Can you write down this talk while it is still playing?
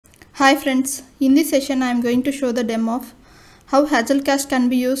Hi friends, in this session I am going to show the demo of how Hazelcast can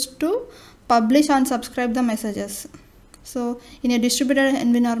be used to publish and subscribe the messages. So in a distributed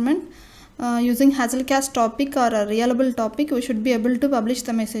environment, using Hazelcast topic or a reliable topic, we should be able to publish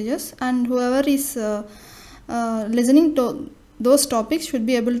the messages, and whoever is listening to those topics should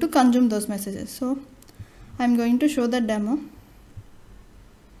be able to consume those messages. So I am going to show the demo.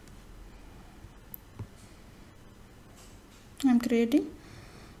 I am creating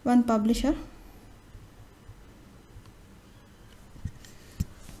one publisher.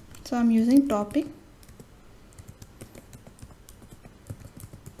 So I'm using topic.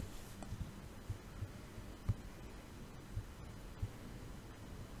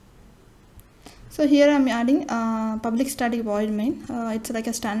 So here I'm adding public static void main. It's like a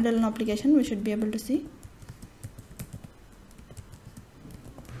standalone application. We should be able to see.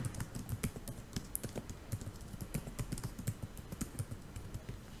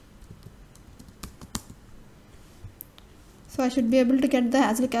 So I should be able to get the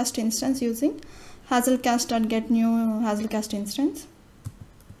Hazelcast instance using hazelcast.get new Hazelcast instance.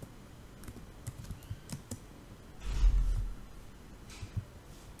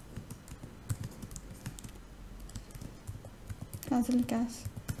 Hazelcast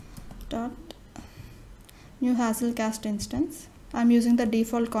dot new Hazelcast instance. I'm using the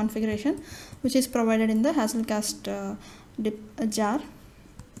default configuration which is provided in the Hazelcast jar.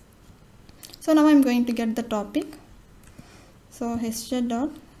 So now I'm going to get the topic. So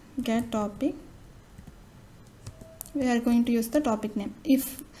get topic. We are going to use the topic name.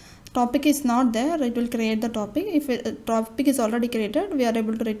 If topic is not there, it will create the topic. If topic is already created, we are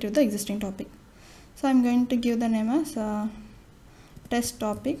able to retrieve the existing topic. So I'm going to give the name as test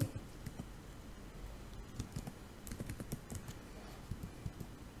topic.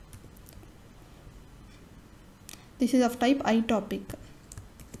 This is of type iTopic.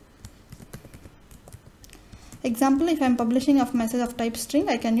 Example, if I am publishing a message of type string,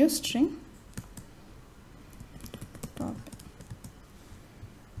 I can use string. Topic.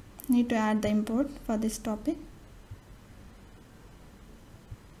 Need to add the import for this topic.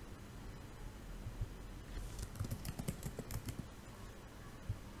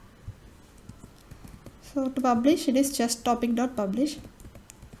 So to publish, it is just topic.publish.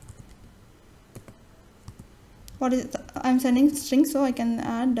 What is I am sending string, so I can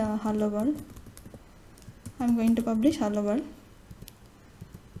add hello world. I'm going to publish hello world,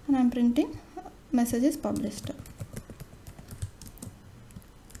 and I'm printing message is published.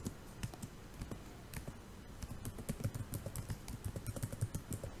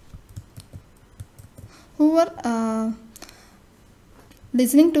 Whoever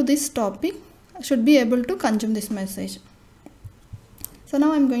listening to this topic should be able to consume this message. So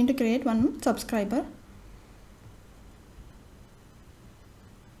now I'm going to create one subscriber.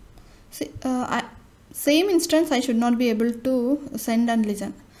 See, same instance I should not be able to send and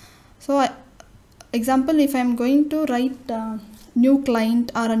listen. So example, if I am going to write a new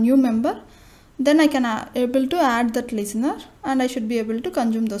client or a new member, then I can able to add that listener, and I should be able to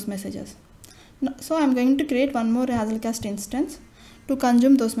consume those messages. So I am going to create one more Hazelcast instance to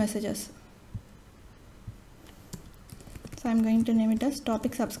consume those messages. So I am going to name it as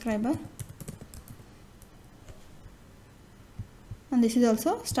topic subscriber. And this is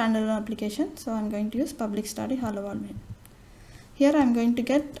also standalone application, so I am going to use public static hello world main. Here I am going to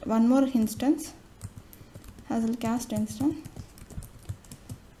get one more instance, Hazelcast instance.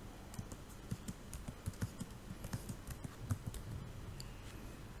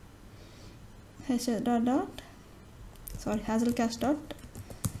 Hazelcast dot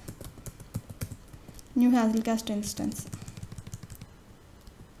new Hazelcast instance.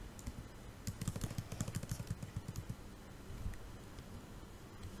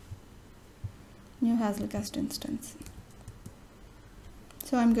 New Hazelcast instance.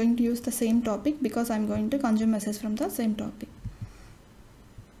 So I'm going to use the same topic because I'm going to consume message from the same topic.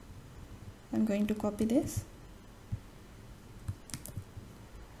 I'm going to copy this.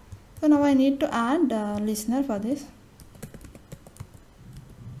 So now I need to add listener for this.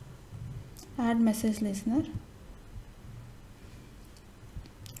 Add message listener.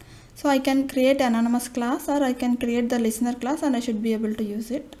 So I can create anonymous class, or I can create the listener class, and I should be able to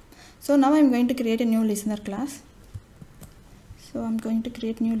use it. So now I'm going to create a new listener class. So I'm going to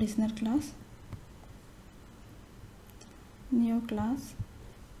create new listener class. New class.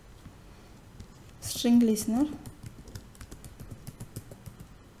 String listener.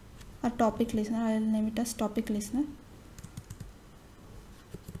 A topic listener. I will name it as topic listener.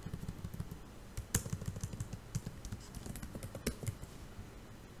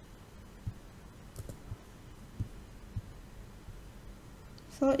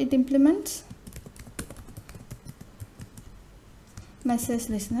 So it implements message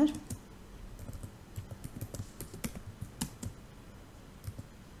listener.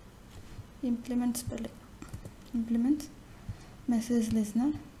 Implements message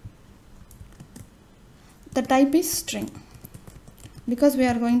listener. The type is string, because we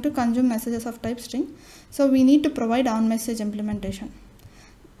are going to consume messages of type string, so we need to provide on message implementation.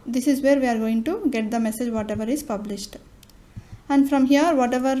 This is where we are going to get the message whatever is published, and from here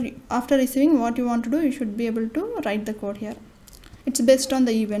whatever after receiving what you want to do, you should be able to write the code here. It's based on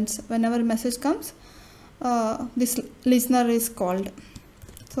the events. Whenever message comes, this listener is called.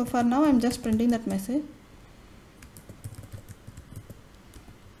 So for now I'm just printing that message.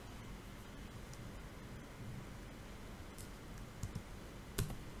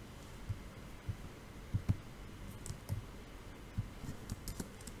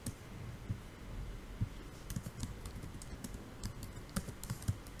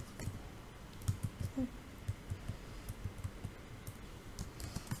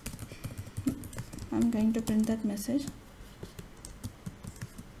 I'm going to print that message.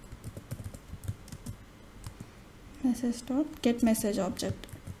 Message dot get message object.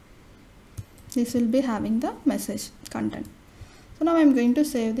 This will be having the message content. So now I'm going to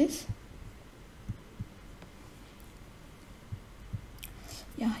save this.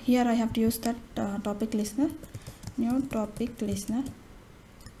 Yeah, here I have to use that topic listener. New topic listener.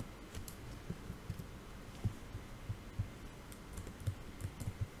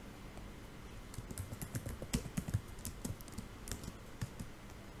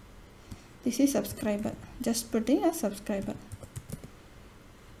 This is subscriber, just putting a subscriber.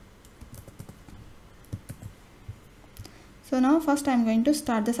 So now first I am going to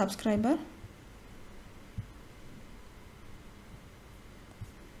start the subscriber.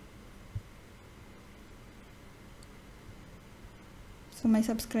 So my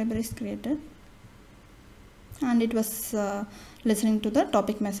subscriber is created and it was listening to the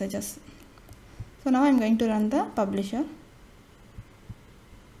topic messages. So now I am going to run the publisher.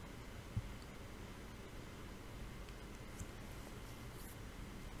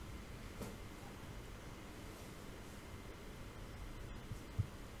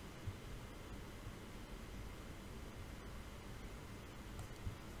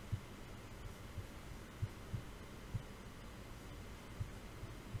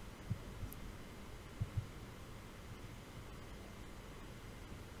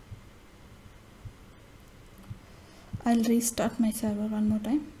 I'll restart my server one more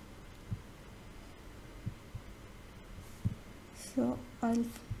time. So I'll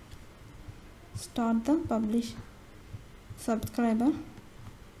start the publish subscriber.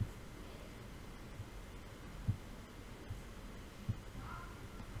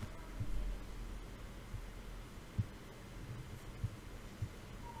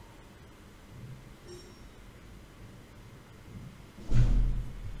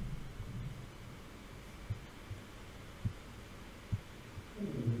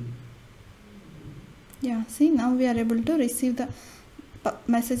 Yeah, see, now we are able to receive the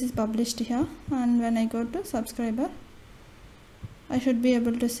message is published here, and when I go to subscriber, I should be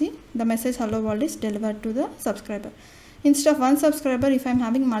able to see the message hello world is delivered to the subscriber. Instead of one subscriber, if I am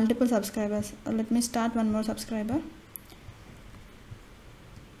having multiple subscribers, let me start one more subscriber.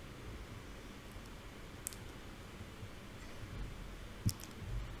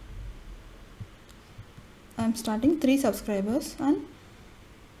 I am starting 3 subscribers and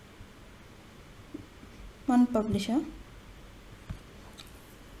 1 publisher.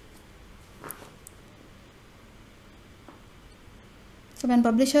 So when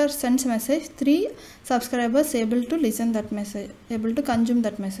publisher sends a message, 3 subscribers able to listen that message, able to consume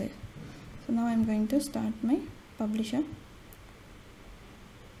that message. So now I am going to start my publisher.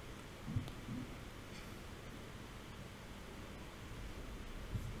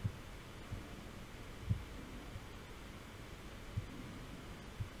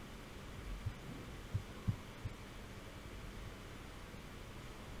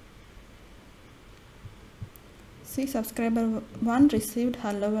 See, subscriber 1 received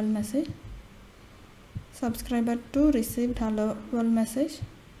hello world message, subscriber 2 received hello world message,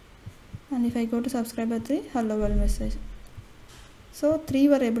 and if I go to subscriber 3, hello world message. So 3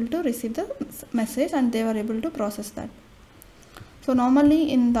 were able to receive the message and they were able to process that. So normally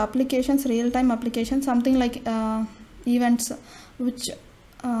in the applications, real-time applications, something like events which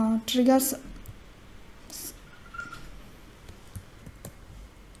triggers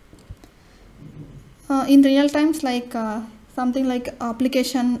in real times, like something like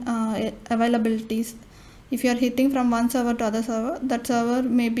application availabilities. If you are hitting from one server to other server, that server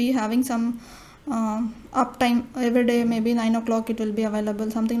may be having some uptime every day, maybe 9 o'clock it will be available,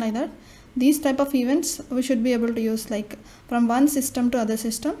 something like that. These type of events we should be able to use, like from one system to other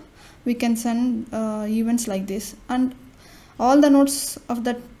system we can send events like this, and all the nodes of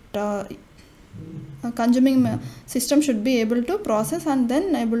that consuming system should be able to process and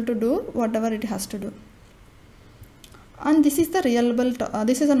then able to do whatever it has to do. And this is the reliable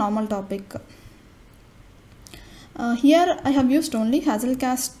this is a normal topic. Here I have used only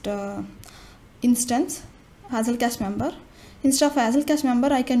Hazelcast instance, Hazelcast member. Instead of Hazelcast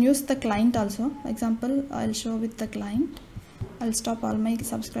member, I can use the client also. Example, I'll show with the client. I'll stop all my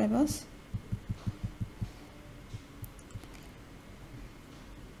subscribers.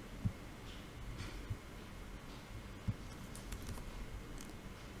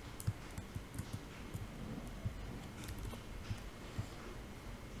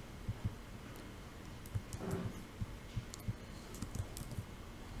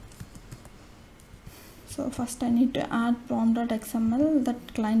 So first I need to add prom.xml,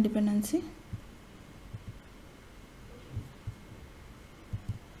 that client dependency.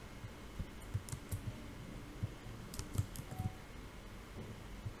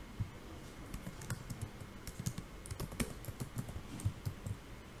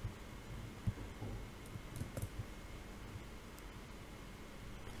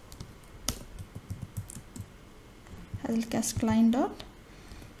 Hazelcast client dot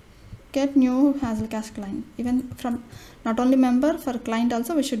get new Hazelcast client. Even from not only member, for client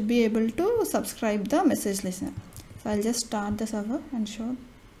also we should be able to subscribe the message listener. So I'll just start the server and show.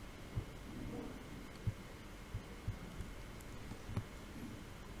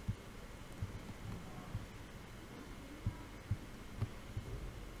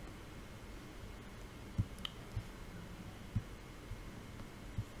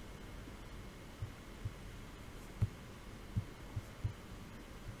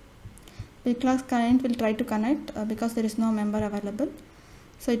 Class client will try to connect because there is no member available.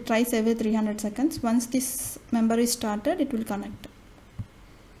 So it tries every 300 seconds. Once this member is started, it will connect.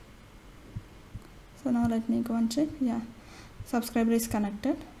 So now let me go and check. Yeah, subscriber is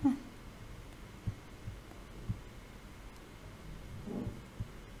connected.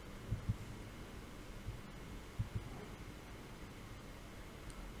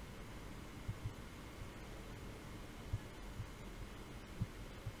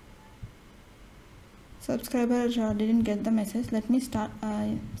 Subscriber didn't get the message. Let me start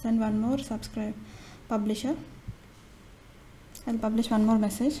send one more subscribe publisher. I'll publish one more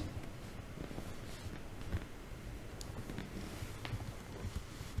message.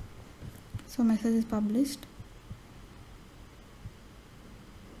 So message is published.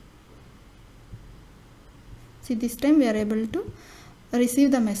 See, this time we are able to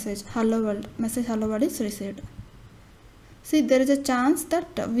receive the message hello world. Message hello world is received. See, there is a chance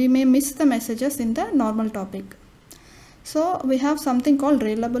that we may miss the messages in the normal topic. So we have something called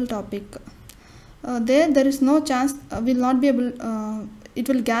reliable topic. There is no chance we'll not be able. It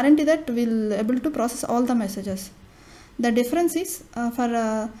will guarantee that we'll able to process all the messages. The difference is for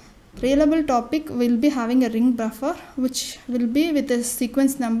a reliable topic we'll be having a ring buffer which will be with a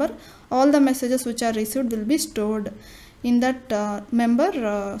sequence number. All the messages which are received will be stored in that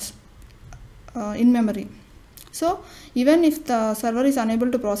member in memory. So even if the server is unable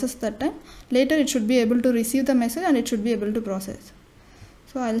to process that time, later it should be able to receive the message and it should be able to process.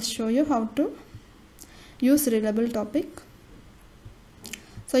 So I'll show you how to use reliable topic.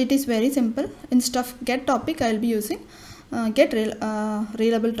 So it is very simple. Instead of get topic, I'll be using get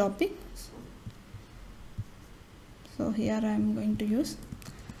reliable topic. So here I am going to use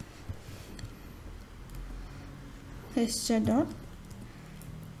dot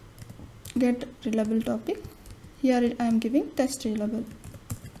get reliable topic. Here I am giving test reliable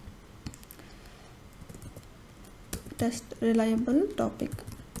topic.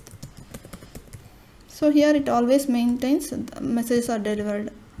 So here it always maintains the messages are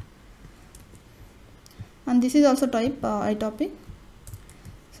delivered, and this is also type iTopic.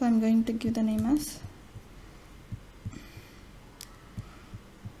 So I am going to give the name as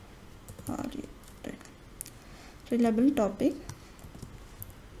reliable topic.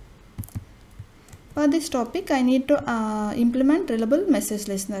 For this topic I need to implement reliable message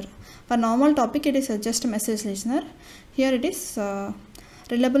listener. For normal topic it is just a message listener. Here it is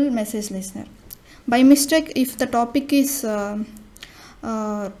reliable message listener. By mistake, if the topic is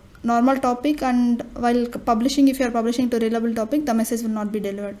normal topic and while publishing, if you are publishing to reliable topic, the message will not be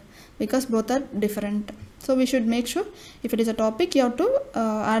delivered because both are different. So we should make sure if it is a topic you have to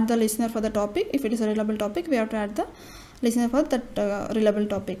add the listener for the topic. If it is a reliable topic, we have to add the listener for that reliable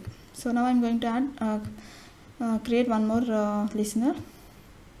topic. So now I am going to add create one more listener.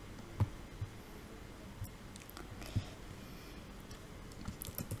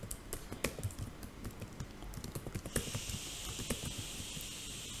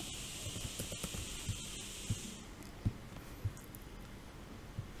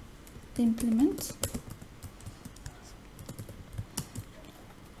 implements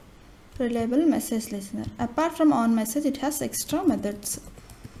reliable message listener. Apart from on message, it has extra methods.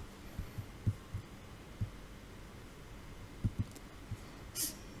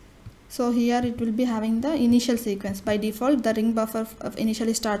 So here it will be having the initial sequence. By default, the ring buffer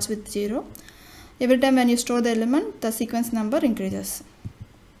initially starts with 0. Every time when you store the element, the sequence number increases.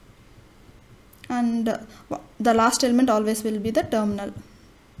 And the last element always will be the terminal.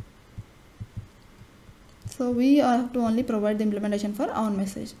 So we have to only provide the implementation for on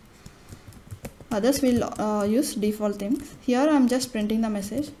message. Others will use default things. Here I am just printing the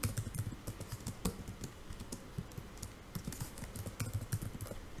message.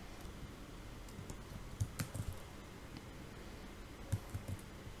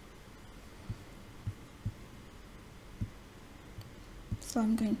 So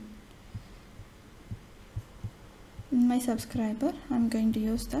I'm going in my subscriber, I'm going to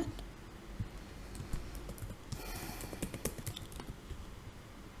use that.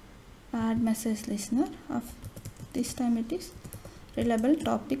 Add message listener. Of this time it is reliable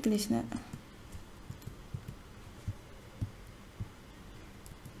topic listener.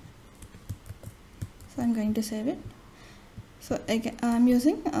 So I'm going to save it. So again I'm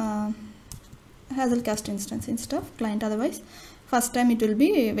using Hazelcast instance instead of client. Otherwise first time it will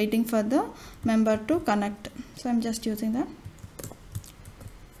be waiting for the member to connect. So I'm just using that.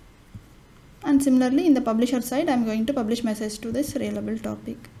 And similarly in the publisher side, I'm going to publish message to this reliable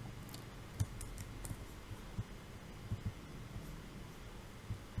topic.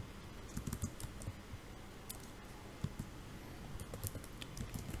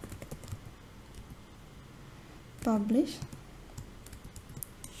 Publish.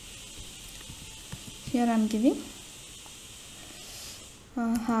 Here I'm giving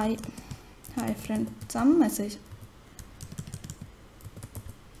hi friend, some message.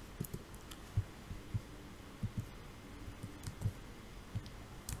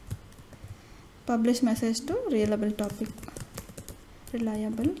 Publish message to reliable topic.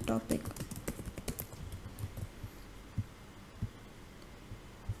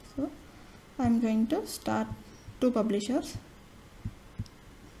 So I'm going to start 2 publishers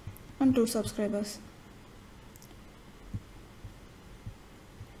and 2 subscribers.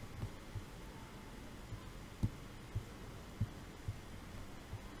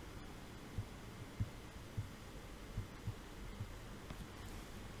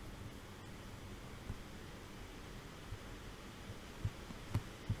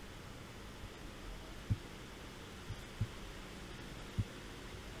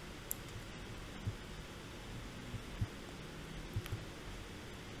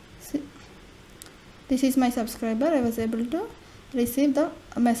 This is my subscriber. I was able to receive the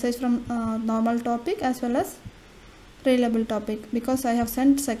message from normal topic as well as reliable topic because I have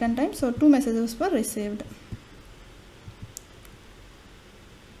sent second time, so 2 messages were received.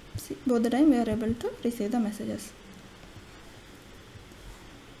 See, both the time we are able to receive the messages.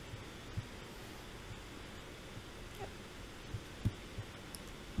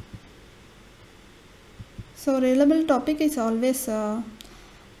 So reliable topic is always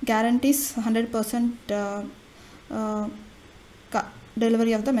guarantees 100%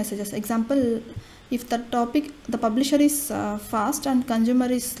 delivery of the messages. Example, if the publisher is fast and consumer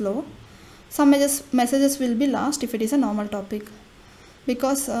is slow, some messages will be lost if it is a normal topic,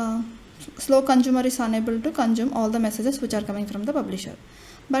 because slow consumer is unable to consume all the messages which are coming from the publisher.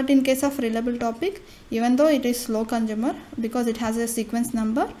 But in case of reliable topic, even though it is slow consumer, because it has a sequence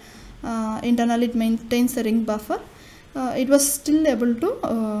number, internally it maintains a ring buffer, it was still able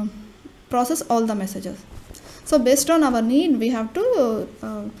to process all the messages. So based on our need, we have to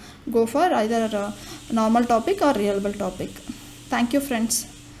go for either a normal topic or reliable topic. Thank you friends.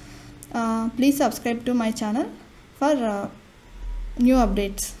 Please subscribe to my channel for new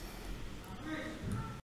updates.